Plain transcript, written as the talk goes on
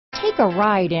Take a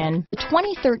ride in the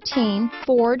 2013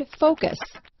 Ford Focus.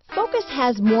 Focus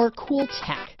has more cool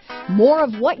tech, more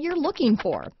of what you're looking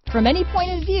for. From any point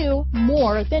of view,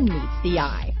 more than meets the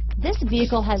eye. This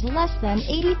vehicle has less than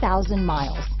 80,000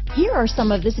 miles. Here are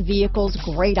some of this vehicle's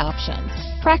great options: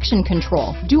 traction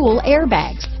control, dual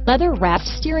airbags, leather-wrapped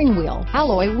steering wheel,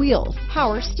 alloy wheels,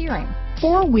 power steering,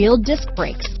 four-wheel disc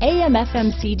brakes,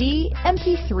 AM/FM CD,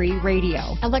 MP3 radio,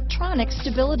 electronic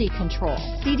stability control,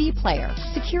 CD player,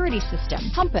 security system,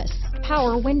 compass,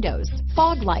 power windows,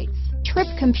 fog lights, trip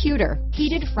computer,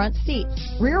 heated front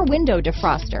seats, rear window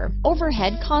defroster,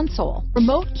 overhead console,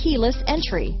 remote keyless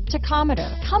entry, tachometer.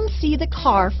 Come see the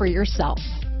car for yourself.